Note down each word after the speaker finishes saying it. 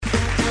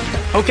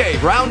Okay,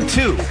 round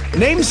two.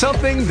 Name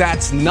something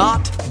that's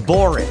not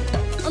boring.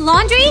 A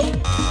laundry?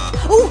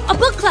 Ooh, a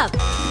book club.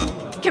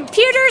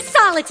 Computer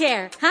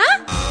solitaire,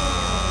 huh?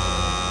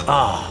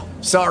 Ah,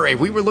 sorry,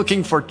 we were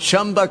looking for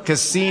Chumba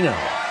Casino.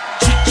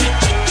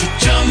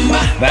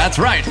 That's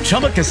right,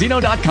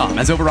 ChumbaCasino.com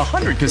has over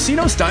 100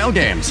 casino-style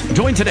games.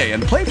 Join today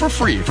and play for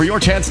free for your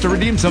chance to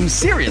redeem some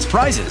serious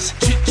prizes.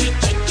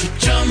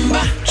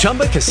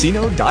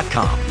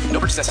 ChumbaCasino.com. No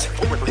purchase necessary.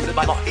 Void where prohibited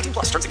by law. 18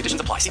 plus. Terms and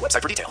conditions apply. See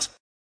website for details.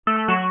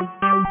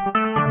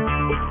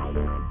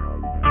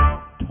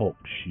 Talk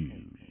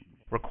shoes.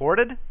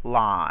 Recorded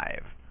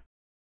live.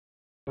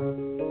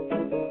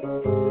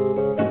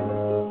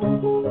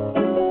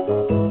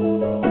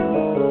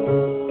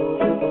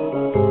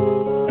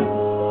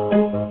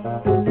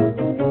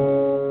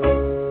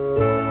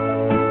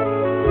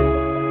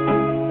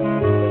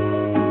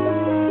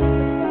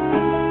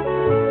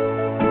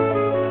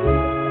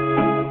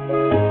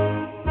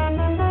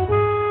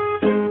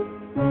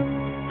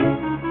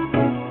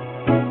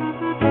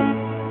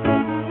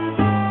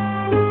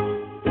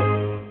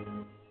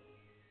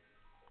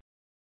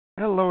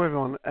 Hello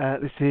everyone,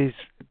 this is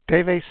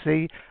Dave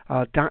AC,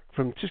 Dak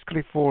from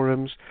Tiscali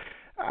Forums.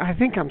 I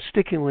think I'm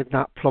sticking with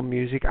that plum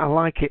music. I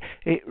like it.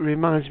 It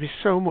reminds me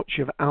so much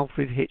of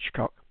Alfred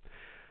Hitchcock.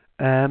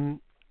 I've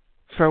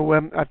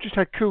just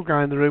had Cool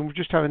Guy in the room. We're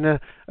just having a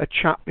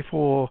chat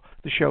before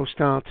the show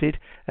started.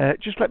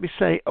 Just let me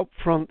say up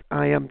front,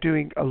 I am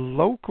doing a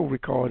local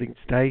recording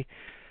today.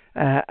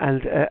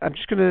 And I'm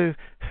just going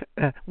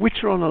to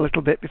witter on a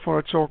little bit before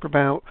I talk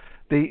about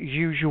the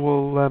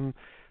usual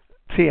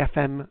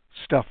TFM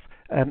stuff.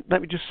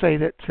 Let me just say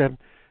that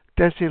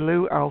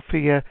Desilu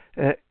Althea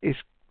is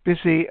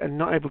busy and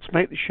not able to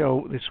make the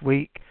show this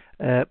week,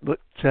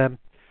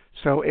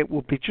 so it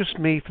will be just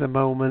me for the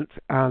moment,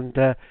 and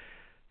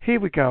here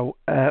we go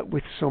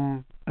with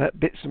some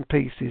bits and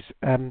pieces,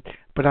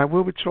 but I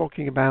will be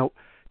talking about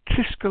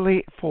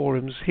Tiscali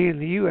Forums here in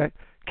the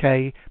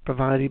UK,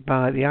 provided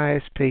by the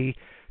ISP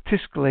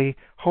Tiscali,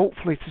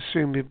 hopefully to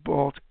soon be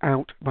bought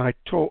out by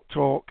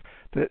TalkTalk,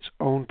 that's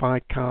owned by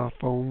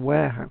Carphone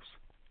Warehouse.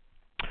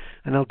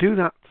 And I'll do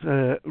that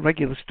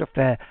regular stuff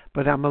there,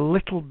 but I'm a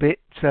little bit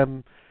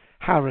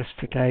harassed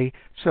today,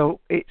 so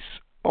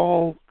it's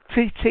all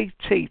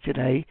TTT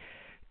today.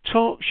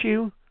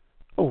 TalkShoe,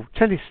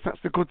 tennis, that's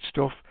the good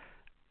stuff,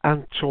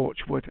 and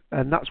Torchwood,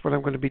 and that's what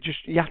I'm going to be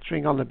just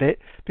yattering on a bit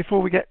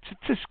before we get to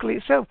Tiscali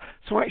itself.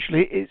 So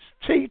actually, it's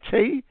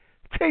TT.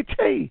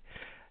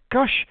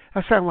 Gosh,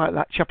 I sound like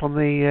that chap on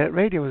the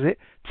radio, was it?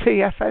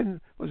 TFM,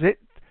 was it?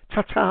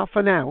 Ta-ta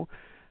for now.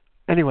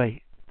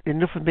 Anyway,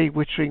 enough of me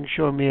wittering,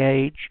 showing me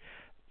age.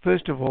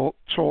 First of all,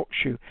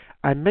 TalkShoe.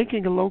 I'm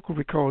making a local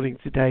recording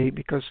today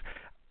because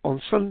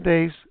on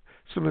Sundays,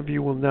 some of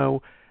you will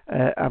know,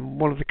 I'm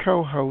one of the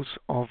co-hosts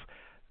of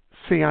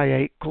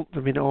CIA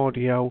Culture in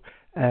Audio,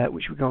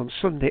 which we go on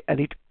Sunday, and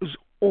it has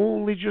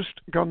only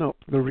just gone up,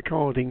 the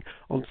recording,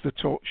 onto the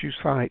TalkShoe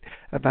site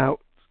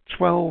about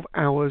 12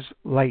 hours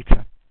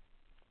later.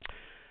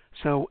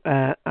 So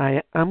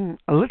I am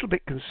a little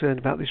bit concerned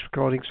about this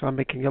recording, so I'm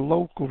making a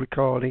local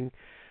recording.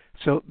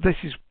 So this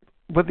is,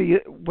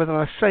 whether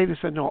I say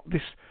this or not,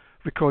 this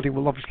recording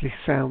will obviously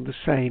sound the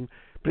same,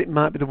 but it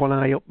might be the one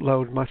I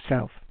upload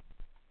myself.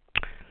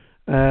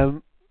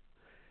 In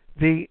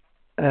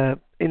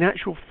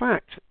actual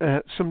fact,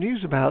 some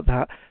news about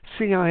that.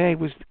 CIA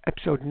was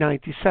episode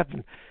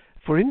 97.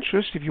 For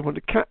interest, if you want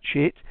to catch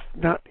it,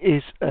 that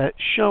is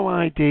show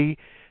ID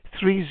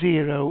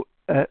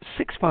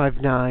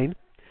 30659.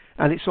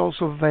 And it's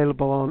also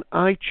available on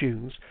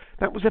iTunes.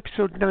 That was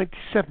episode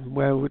 97,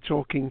 where we're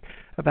talking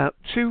about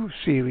two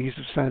series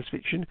of science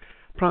fiction,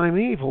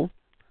 Primeval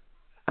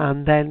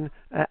and then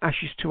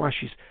Ashes to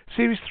Ashes.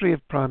 Series 3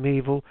 of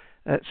Primeval,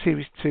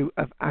 Series 2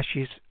 of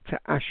Ashes to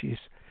Ashes.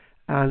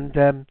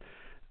 And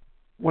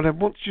what I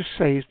want to just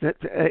say is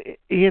that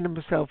Ian and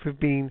myself have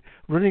been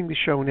running the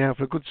show now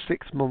for a good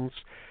 6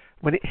 months.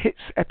 When it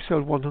hits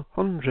episode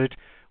 100,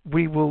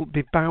 we will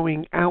be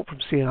bowing out from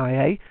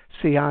CIA.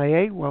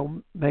 CIA,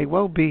 may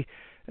well be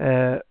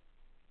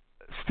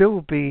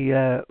still be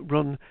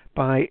run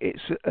by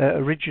its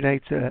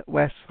originator,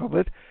 Wes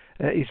Hubbard.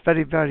 He's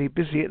very, very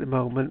busy at the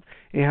moment.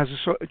 He has a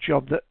sort of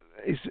job that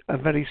is a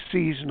very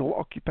seasonal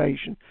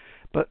occupation.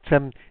 But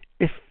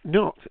if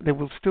not, there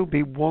will still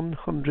be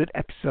 100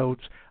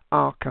 episodes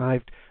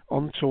archived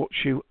on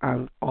TalkShoe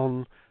and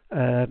on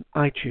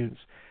iTunes.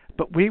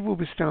 But we will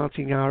be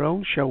starting our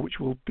own show, which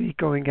will be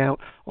going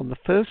out on the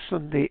first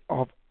Sunday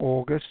of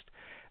August.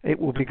 It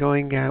will be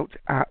going out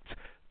at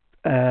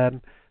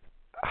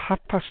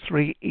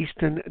 3:30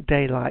 Eastern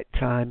Daylight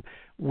Time,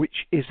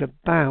 which is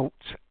about,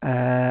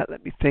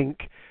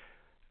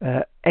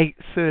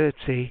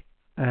 8:30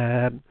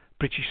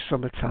 British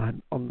Summer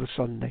Time on the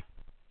Sunday.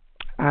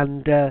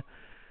 And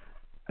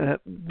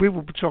we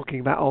will be talking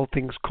about all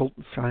things cult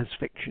and science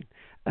fiction.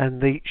 And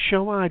the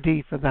show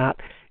ID for that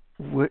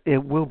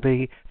it will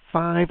be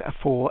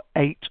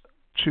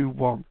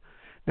 54821.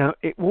 Now,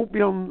 it won't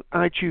be on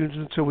iTunes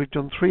until we've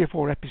done 3 or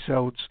 4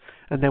 episodes,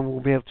 and then we'll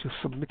be able to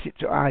submit it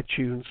to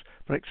iTunes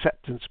for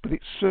acceptance, but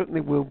it certainly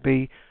will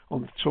be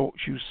on the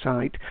TalkShoe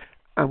site,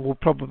 and we'll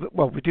probably,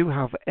 well, we do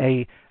have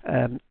a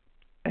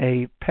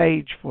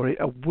page for it,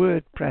 a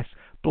WordPress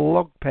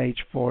blog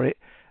page for it,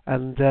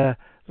 and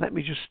let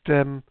me just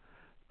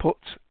put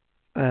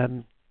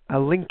a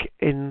link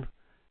in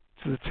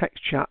to the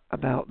text chat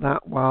about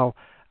that while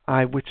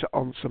I witter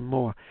on some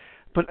more.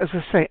 But as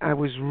I say, I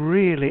was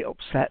really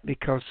upset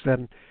because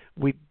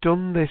we'd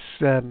done this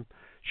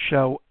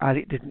show and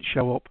it didn't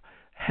show up,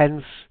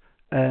 hence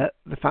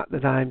the fact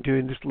that I'm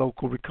doing this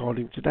local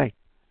recording today.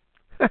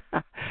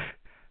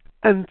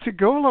 And to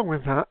go along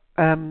with that,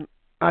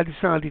 I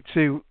decided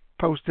to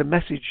post a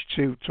message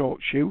to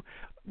TalkShoe.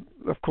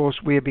 Of course,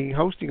 we're being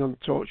hosting on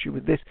TalkShoe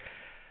with this.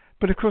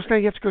 But of course, now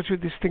you have to go through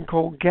this thing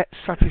called Get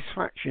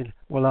Satisfaction.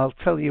 Well, I'll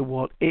tell you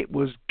what, it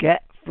was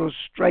Get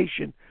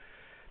Frustration.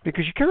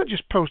 Because you can't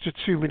just post a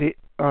 2-minute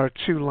or a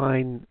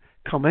 2-line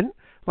comment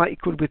like you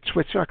could with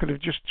Twitter. I could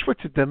have just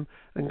twittered them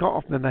and got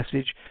off the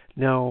message.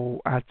 No,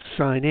 I had to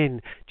sign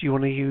in. Do you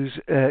want to use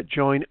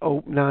join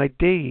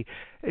OpenID?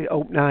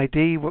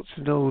 OpenID wants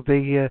to know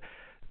the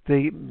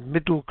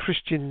middle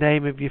Christian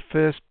name of your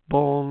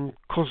firstborn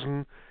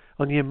cousin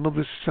on your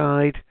mother's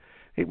side.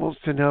 It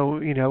wants to know,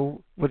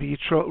 whether you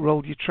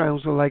rolled your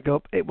trouser leg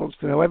up. It wants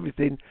to know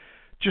everything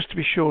just to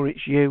be sure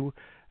it's you.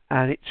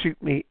 And it took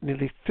me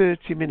nearly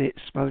 30 minutes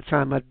by the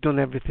time I'd done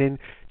everything.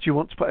 Do you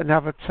want to put an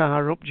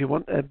avatar up? Do you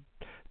want to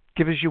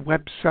give us your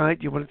website?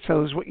 Do you want to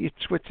tell us what your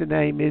Twitter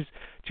name is?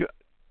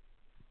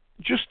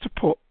 Just to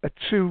put a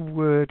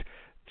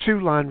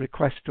 2-line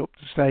request up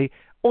to say,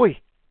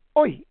 oi,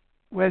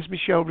 where's my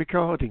show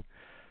recording?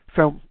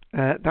 So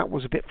that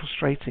was a bit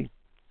frustrating.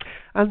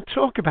 And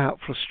talk about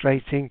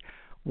frustrating,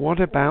 what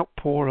about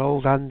poor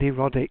old Andy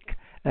Roddick?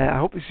 I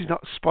hope this is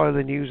not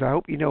spoiler news. I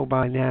hope you know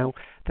by now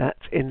that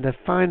in the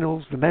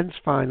finals, the men's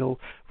final,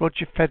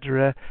 Roger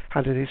Federer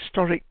had an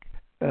historic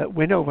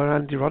win over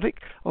Andy Roddick.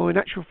 Oh, in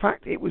actual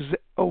fact, it was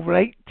over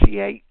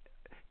 88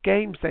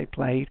 games they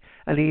played,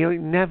 and he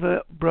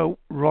never broke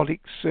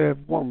Roddick's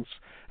serve once,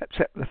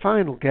 except the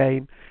final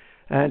game.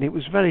 And it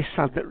was very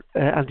sad that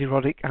Andy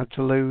Roddick had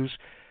to lose.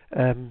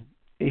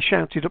 He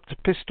shouted up to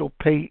Pistol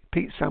Pete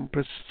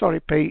Sampras, "Sorry,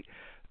 Pete,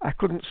 I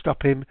couldn't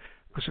stop him."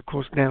 Because, of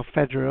course, now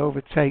Federer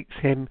overtakes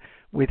him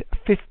with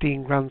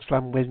 15 Grand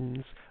Slam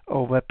wins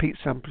over Pete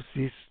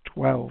Sampras'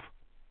 12.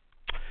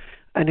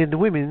 And in the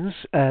women's,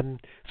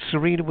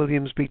 Serena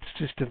Williams beat her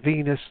sister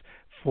Venus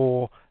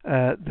for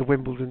the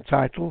Wimbledon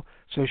title.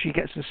 So she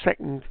gets the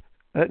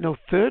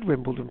third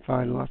Wimbledon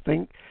final, I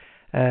think.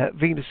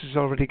 Venus has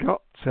already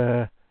got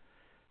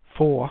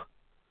 4.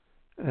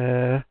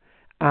 And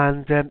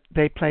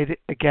they played it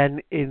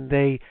again in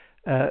the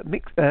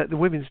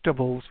women's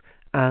doubles,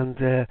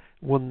 and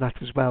won that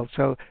as well.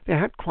 So they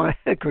had quite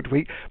a good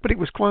week, but it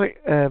was quite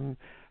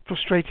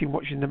frustrating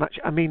watching the match.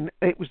 I mean,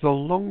 it was the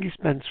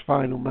longest men's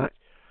final match.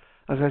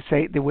 As I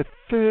say, there were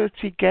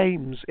 30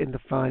 games in the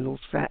final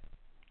set.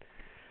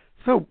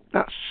 So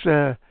that's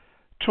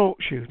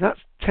TalkShoe,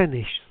 that's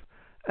tennis.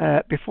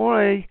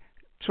 Before I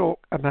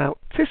talk about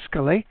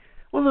Tiscali,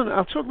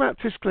 I'll talk about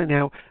Tiscali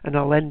now, and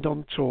I'll end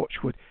on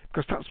Torchwood,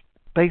 because that's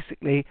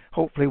basically,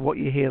 hopefully, what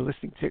you're here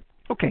listening to.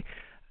 Okay,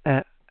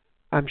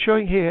 I'm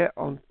showing here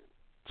on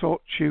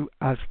TalkShoe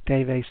as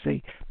Dave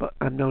AC, but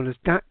I'm known as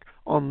Dak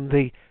on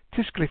the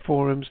Tiscali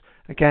Forums.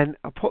 Again,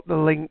 I'll put the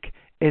link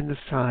in the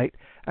site,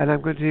 and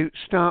I'm going to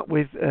start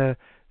with the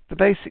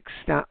basic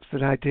stats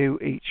that I do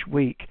each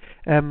week.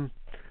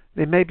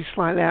 They may be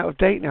slightly out of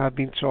date now, I've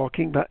been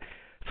talking, but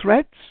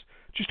threads,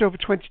 just over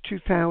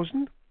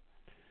 22,000.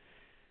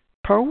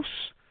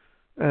 Posts,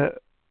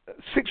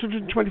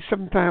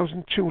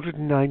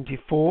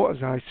 627,294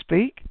 as I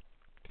speak.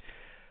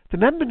 The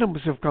member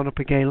numbers have gone up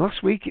again.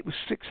 Last week it was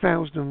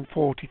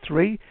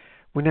 6,043.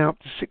 We're now up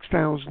to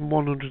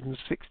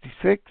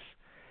 6,166.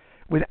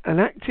 With an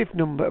active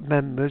number of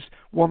members,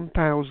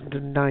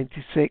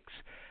 1,096,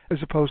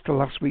 as opposed to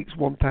last week's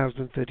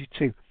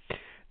 1,032.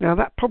 Now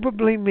that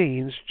probably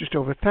means just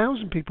over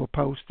 1,000 people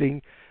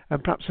posting,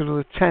 and perhaps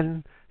another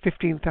 10,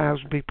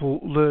 15,000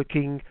 people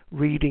lurking,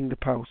 reading the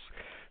posts.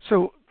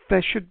 So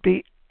there should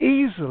be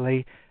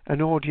easily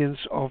an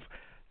audience of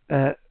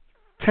 10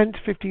 to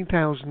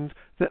 15,000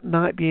 that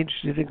might be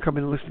interested in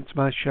coming and listening to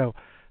my show.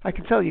 I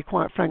can tell you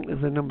quite frankly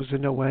the numbers are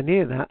nowhere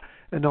near that,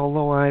 and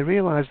although I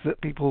realise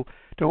that people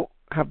don't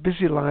have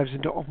busy lives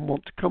and don't often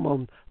want to come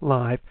on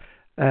live,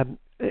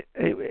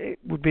 it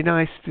would be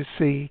nice to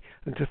see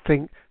and to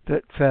think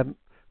that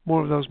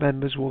more of those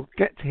members will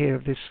get to hear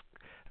of this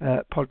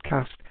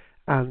podcast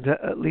and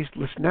at least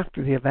listen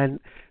after the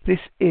event. This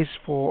is,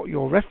 for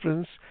your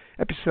reference,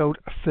 episode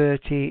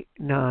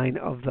 39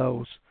 of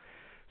those.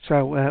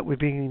 So we've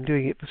been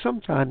doing it for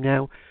some time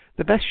now.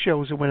 The best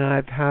shows are when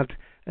I've had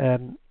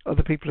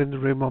other people in the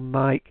room on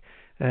mic.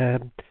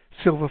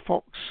 Silver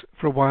Fox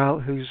for a while,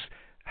 who's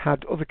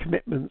had other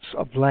commitments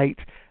of late,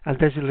 and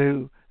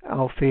Desilu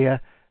Althea,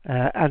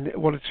 and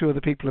one or two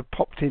other people have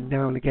popped in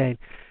now and again.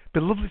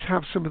 It'd be lovely to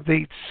have some of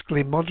the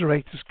Tiscali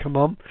moderators come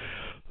on.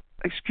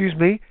 Excuse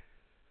me.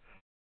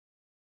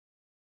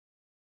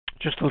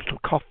 Just a little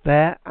cough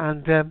there,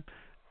 and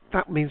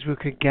that means we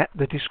can get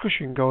the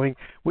discussion going,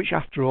 which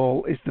after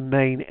all is the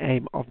main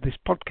aim of this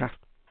podcast.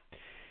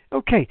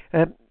 Okay,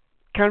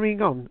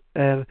 carrying on,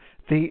 the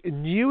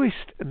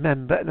newest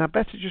member, and I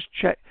better just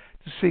check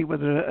to see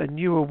whether a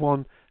newer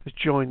one has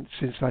joined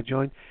since I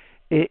joined.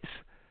 It's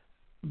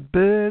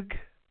Berg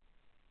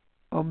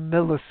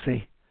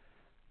O'Millicy.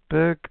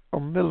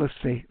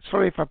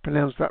 Sorry if I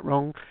pronounced that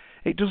wrong.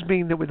 It does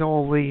mean that with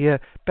all the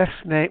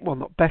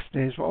not best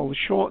names, but all the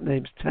short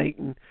names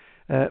taken,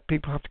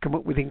 people have to come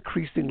up with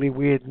increasingly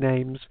weird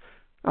names.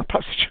 I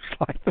perhaps just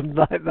like them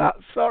like that.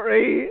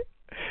 Sorry.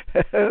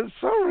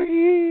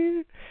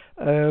 Sorry.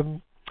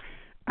 And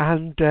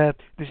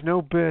there's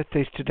no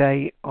birthdays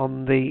today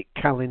on the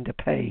calendar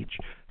page.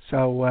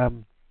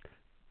 So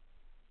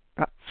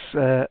that's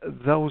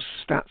those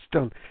stats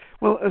done.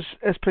 Well,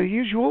 as per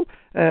usual,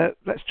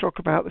 let's talk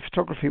about the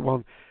photography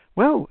one.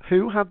 Well,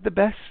 who had the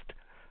best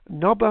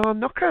knob or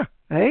knocker?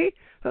 Eh?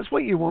 That's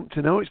what you want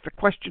to know. It's the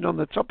question on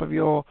the top of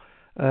your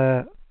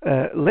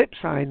lips,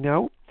 I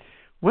know.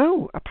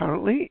 Well,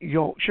 apparently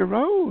Yorkshire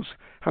Rose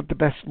had the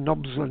best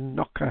knobs and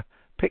knocker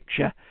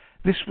picture.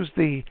 This was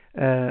the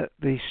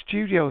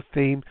studio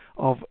theme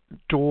of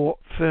door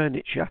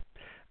furniture,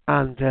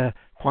 and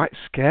quite a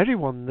scary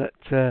one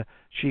that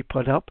she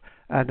put up.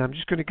 And I'm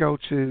just going to go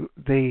to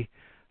the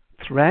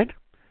thread.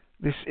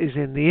 This is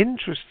in the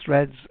interest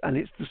threads, and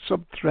it's the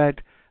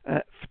sub-thread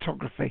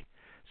photography.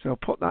 So I'll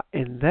put that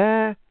in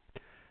there.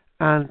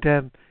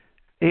 And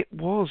it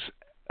was,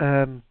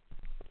 let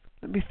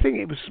me think,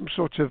 it was some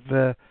sort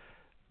of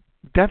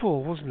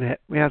devil, wasn't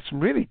it? We had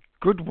some really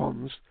good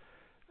ones.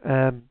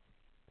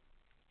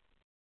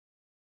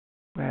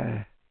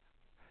 Where?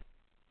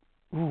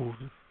 Ooh.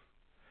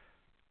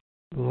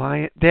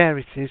 Lion. There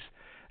it is.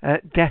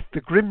 Death, the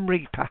Grim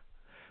Reaper.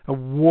 A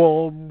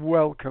warm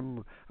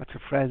welcome at a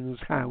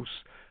friend's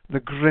house. The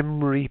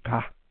Grim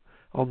Reaper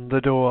on the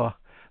door,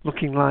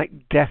 looking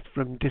like Death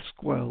from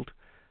Discworld.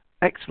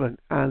 Excellent,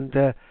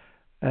 and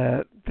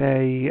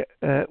they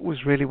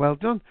was really well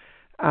done.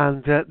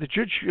 And the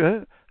judge,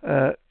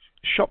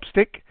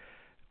 Shopstick,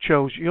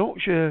 chose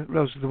Yorkshire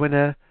Rose as the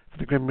winner for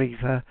the Grim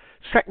Reaper.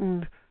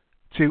 Second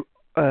to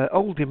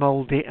Oldie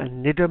Moldy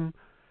and Nidham,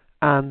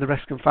 and the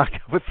rest can find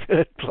out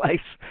third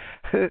place.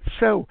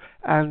 So,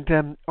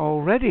 and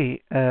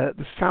already the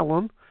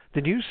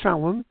new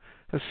salon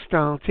has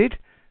started,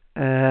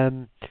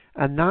 and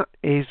that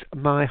is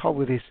My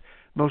Holidays.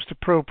 Most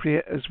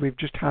appropriate as we've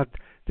just had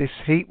this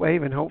heat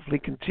wave and hopefully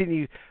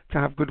continue to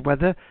have good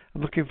weather.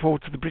 I'm looking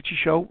forward to the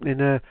British Open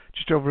in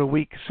just over a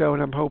week or so,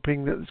 and I'm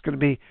hoping that there's going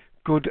to be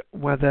good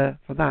weather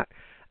for that.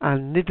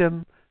 And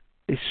Nidham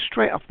is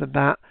straight off the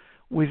bat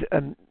with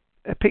a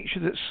picture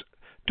that's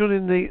done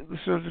in the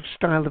sort of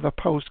style of a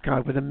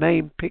postcard, with a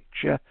main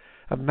picture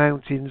of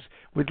mountains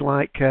with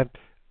like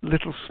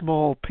little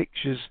small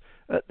pictures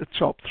at the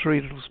top,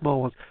 3 little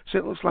small ones. So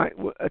it looks like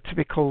a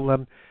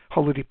typical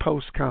holiday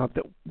postcard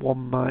that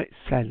one might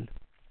send.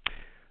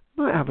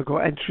 Might have a go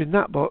at entering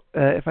that, but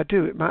if I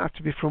do, it might have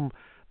to be from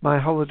my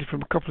holiday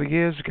from a couple of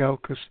years ago,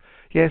 because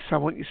yes, I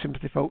want your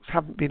sympathy, folks.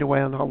 Haven't been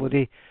away on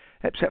holiday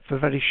except for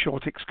very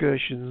short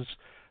excursions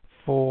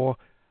for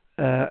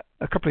a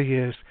couple of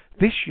years.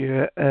 This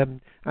year,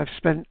 I've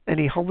spent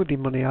any holiday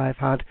money I've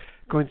had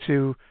going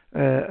to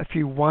a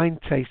few wine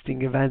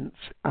tasting events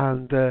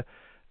and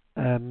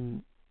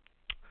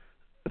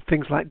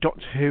things like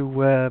Doctor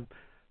Who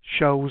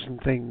shows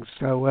and things.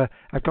 So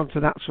I've gone to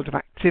that sort of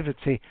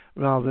activity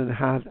rather than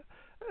had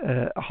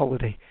a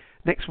holiday.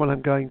 Next one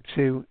I'm going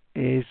to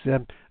is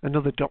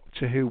another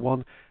Doctor Who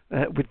one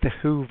with the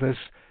Hoovers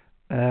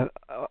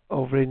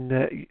over in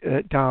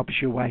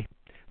Derbyshire way,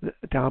 the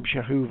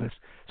Derbyshire Hoovers.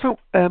 So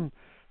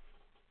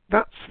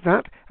that's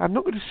that. I'm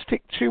not going to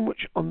stick too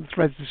much on the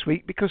threads this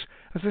week because,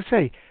 as I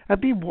say, I've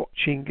been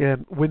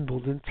watching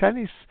Wimbledon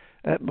tennis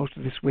most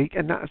of this week,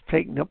 and that has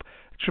taken up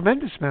a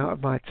tremendous amount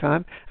of my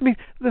time. I mean,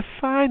 the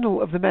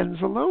final of the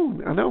men's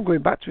alone, I know I'm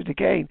going back to it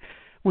again,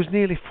 was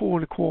nearly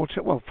 4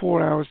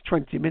 hours,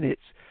 20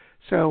 minutes.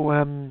 So,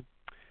 and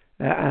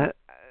I'd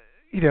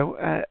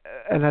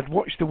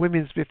watched the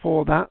women's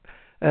before that,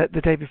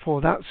 the day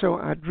before that, so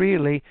I'd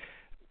really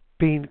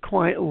been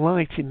quite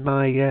light in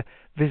my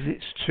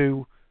visits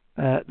to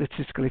the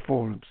Tiscali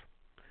Forums.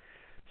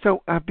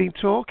 So I've been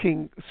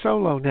talking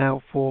solo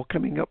now for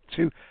coming up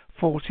to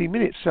 40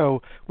 minutes.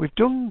 So we've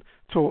done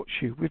Talk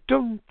Shoe, we've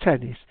done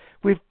tennis,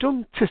 we've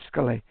done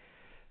Tiscali.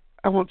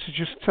 I want to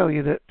just tell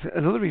you that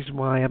another reason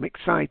why I'm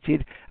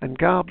excited and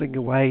garbling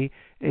away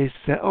is,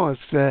 as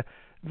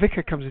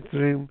Vika comes into the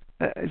room,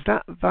 is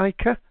that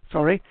Vika?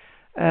 Sorry.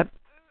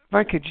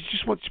 Vika, do you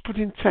just want to put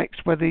in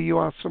text whether you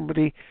are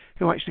somebody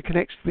who actually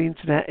connects to the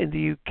internet in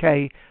the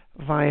UK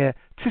via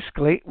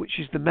Tiscali, which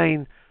is the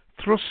main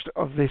thrust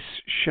of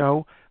this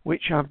show,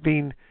 which I've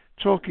been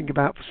talking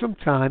about for some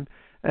time.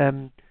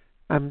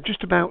 I'm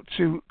just about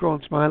to go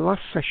on to my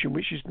last session,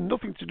 which is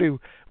nothing to do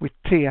with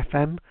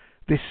TFM.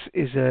 This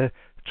is a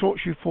Talk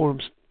Shoe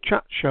Forums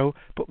chat show,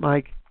 but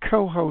my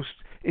co-host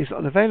is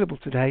unavailable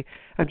today.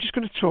 I'm just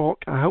going to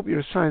talk, I hope you're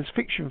a science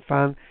fiction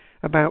fan,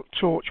 about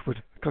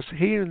Torchwood, because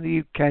here in the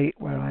UK,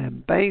 where I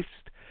am based,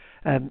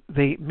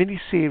 the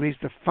mini-series,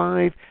 the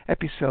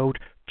 5-episode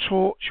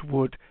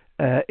Torchwood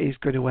is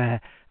going to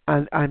air.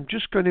 And I'm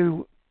just going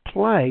to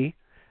play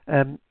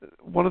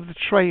one of the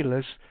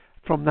trailers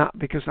from that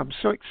because I'm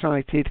so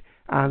excited,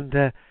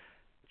 and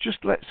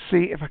just let's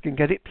see if I can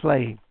get it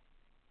playing.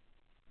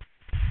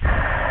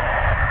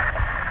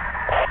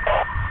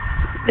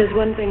 There's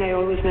one thing I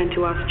always meant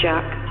to ask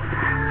Jack.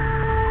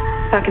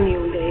 Back in the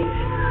old days,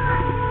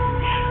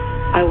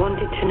 I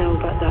wanted to know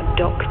about that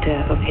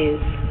doctor of his.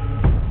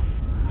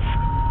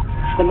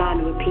 The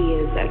man who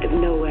appears out of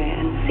nowhere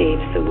and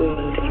saves the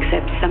world,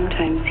 except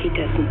sometimes he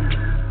doesn't.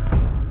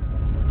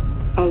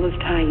 All those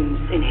times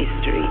in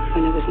history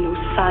when there was no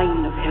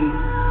sign of him,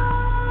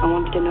 I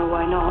wanted to know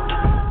why not.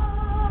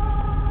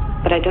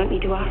 But I don't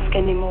need to ask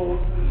anymore.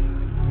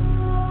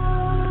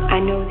 I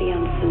know the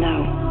answer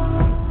now.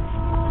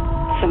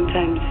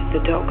 Sometimes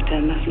the doctor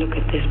must look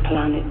at this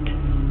planet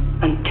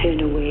and turn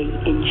away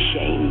in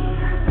shame.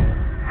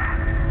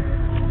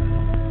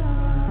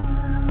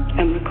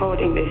 I'm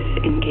recording this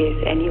in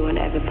case anyone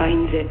ever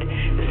finds it,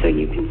 so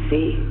you can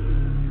see.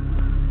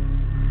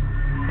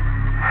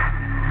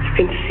 You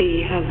can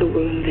see how the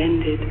world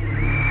ended.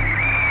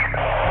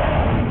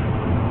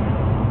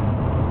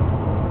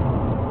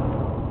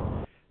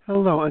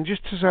 Hello, and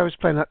just as I was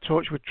playing that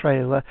Torchwood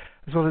trailer,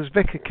 as well as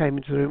Vicar came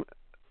into the room,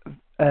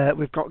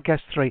 we've got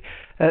guest 3.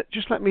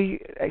 Just let me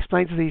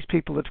explain to these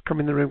people that have come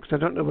in the room, because I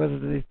don't know whether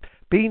they've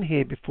been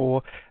here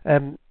before.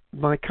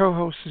 My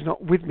co-host is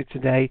not with me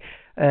today.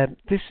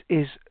 This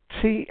is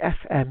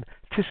TFM,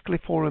 Tiscali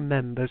Forum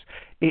members.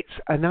 It's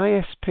an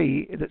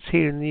ISP that's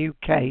here in the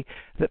UK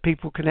that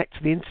people connect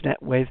to the internet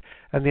with,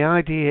 and the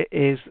idea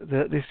is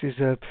that this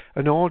is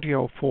an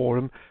audio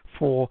forum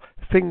for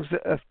things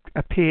that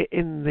appear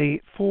in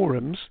the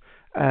forums,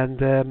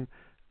 and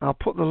I'll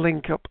put the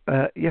link up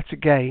yet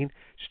again,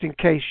 just in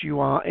case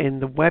you are in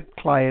the web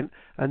client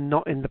and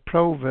not in the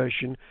pro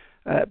version,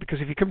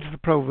 because if you come to the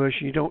pro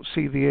version you don't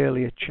see the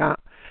earlier chat.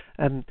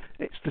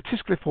 It's the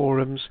Tiscali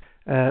Forums.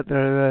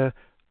 There are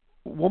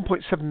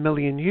 1.7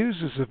 million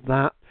users of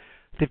that.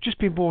 They've just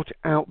been bought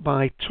out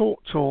by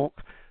TalkTalk.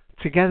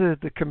 Together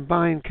the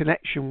combined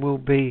connection will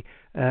be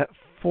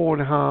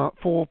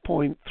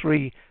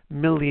 4.3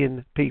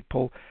 million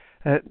people.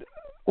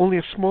 Only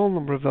a small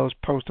number of those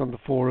post on the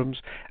forums,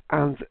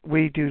 and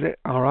I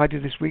do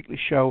this weekly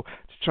show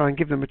to try and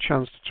give them a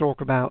chance to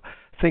talk about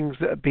things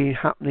that have been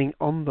happening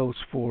on those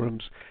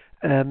forums.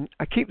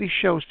 I keep these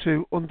shows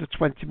to under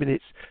 20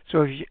 minutes,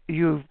 so if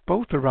you've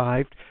both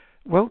arrived,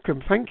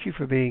 welcome, thank you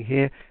for being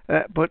here,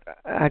 but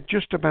I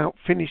just about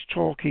finished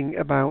talking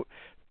about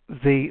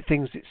the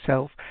things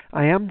itself.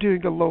 I am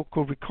doing a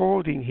local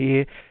recording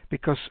here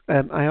because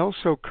I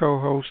also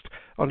co-host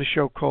on a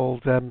show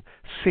called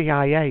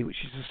CIA,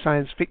 which is a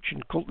science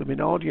fiction cult living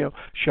audio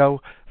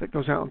show that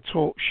goes out on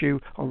TalkShoe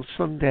on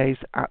Sundays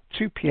at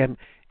 2 p.m.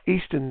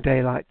 Eastern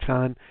Daylight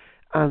Time.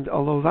 And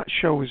although that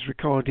show is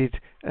recorded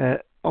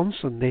on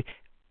Sunday,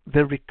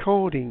 the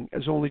recording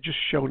has only just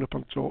shown up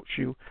on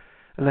TalkShoe,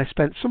 and I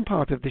spent some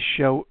part of this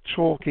show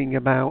talking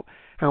about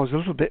how I was a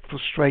little bit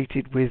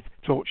frustrated with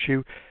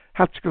TalkShoe.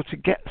 Had to go to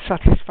Get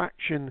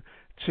Satisfaction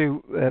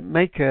to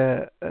make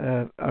a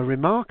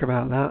remark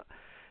about that,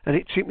 and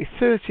it took me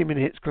 30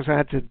 minutes because I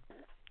had to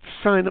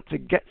sign up to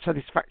Get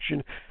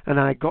Satisfaction, and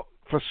I got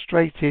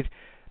frustrated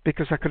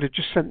because I could have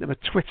just sent them a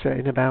Twitter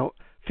in about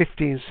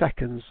 15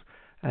 seconds.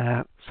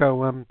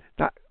 So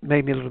that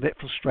made me a little bit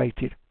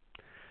frustrated.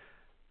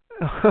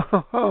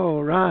 Oh,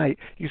 right.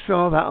 You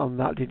saw that on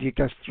that, did you,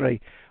 guest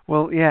 3?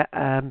 Well, yeah,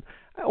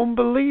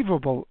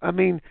 unbelievable. I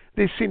mean,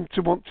 they seem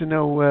to want to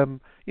know,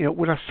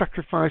 would I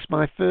sacrifice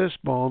my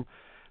firstborn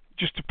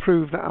just to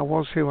prove that I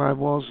was who I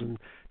was? And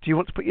do you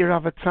want to put your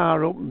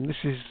avatar up? And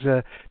this is,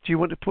 do you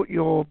want to put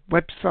your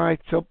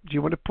website up? Do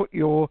you want to put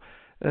your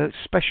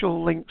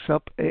special links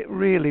up? It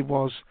really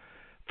was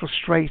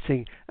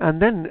frustrating.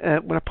 And then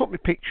when I put my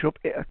picture up,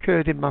 it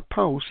occurred in my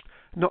post,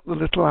 not the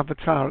little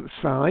avatar at the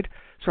side.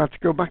 So I had to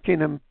go back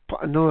in and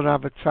put another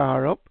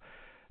avatar up,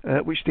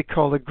 which they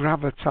call a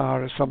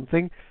gravatar or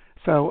something.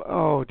 So,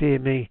 oh dear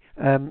me,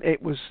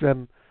 it was a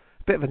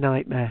bit of a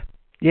nightmare.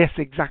 Yes,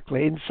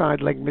 exactly, inside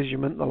leg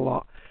measurement, the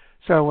lot.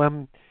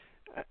 So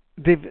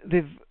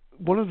they've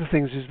one of the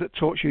things is that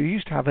TalkShoe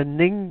used to have a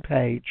Ning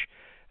page,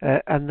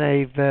 and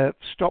they've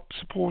stopped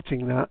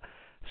supporting that.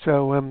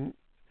 So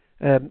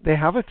they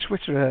have a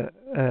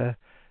Twitter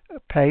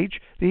page.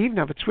 They even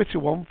have a Twitter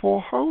one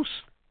for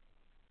hosts.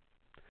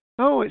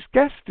 Oh, it's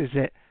guest, is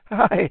it?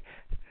 Hi,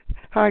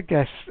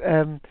 guest.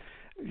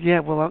 Yeah,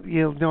 well,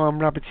 you'll know I'm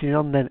rabbiting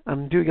on then.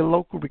 I'm doing a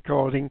local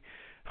recording,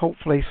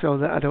 hopefully, so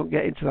that I don't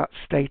get into that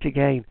state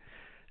again.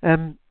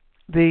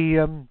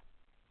 The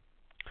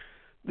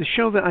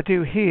show that I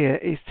do here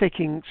is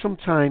taking some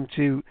time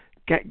to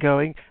get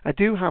going. I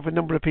do have a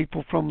number of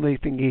people from the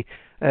thingy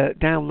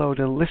download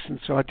and listen,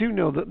 so I do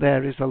know that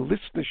there is a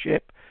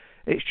listenership.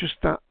 It's just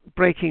that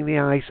breaking the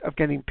ice of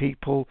getting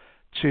people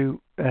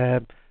to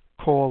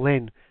call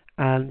in.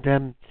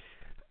 And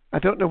I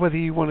don't know whether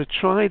you want to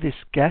try this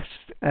guest.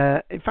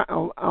 In fact,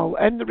 I'll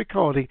end the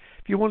recording.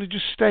 If you want to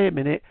just stay a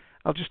minute,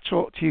 I'll just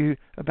talk to you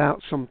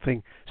about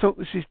something. So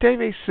this is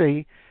Dave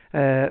AC,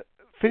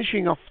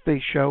 finishing off the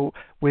show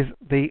with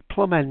the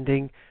plum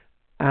ending,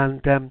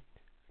 and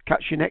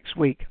catch you next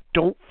week.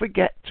 Don't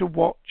forget to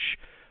watch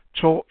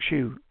Talk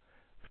Show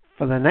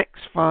for the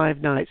next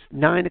 5 nights,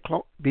 9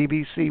 o'clock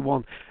BBC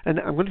One. And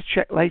I'm going to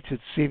check later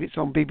to see if it's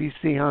on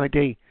BBC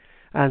ID.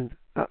 And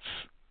that's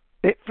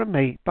it from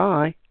me.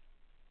 Bye.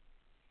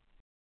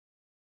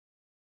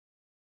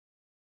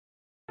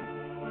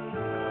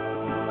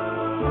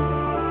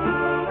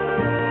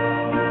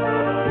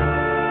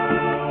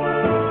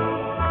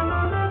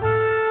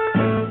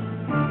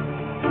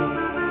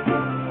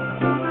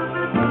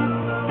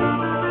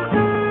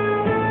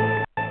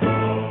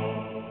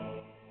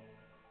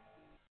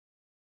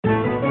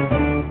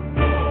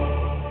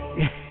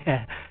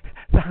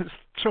 That's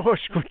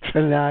Torchwood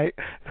Tonight,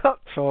 not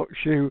Talk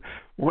Show.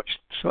 Watch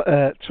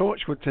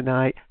Torchwood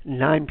Tonight,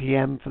 9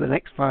 p.m. for the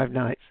next 5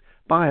 nights.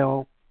 Bye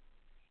all.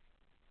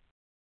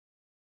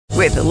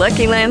 With the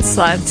Lucky Land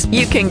Slots,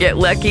 you can get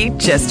lucky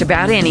just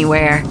about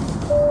anywhere.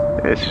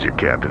 This is your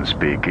captain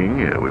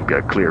speaking. We've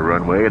got clear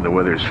runway and the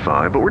weather's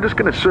fine, but we're just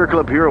going to circle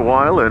up here a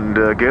while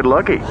and get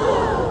lucky.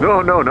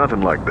 No,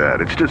 nothing like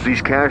that. It's just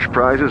these cash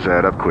prizes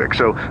add up quick.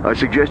 So I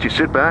suggest you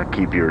sit back,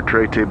 keep your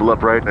tray table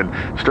upright,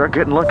 and start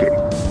getting lucky.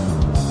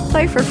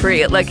 Play for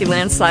free at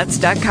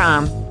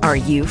LuckyLandSlots.com. Are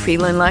you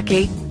feeling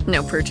lucky?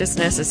 No purchase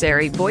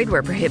necessary. Void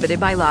where prohibited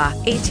by law.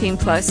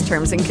 18+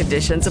 terms and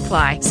conditions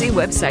apply. See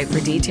website for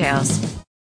details.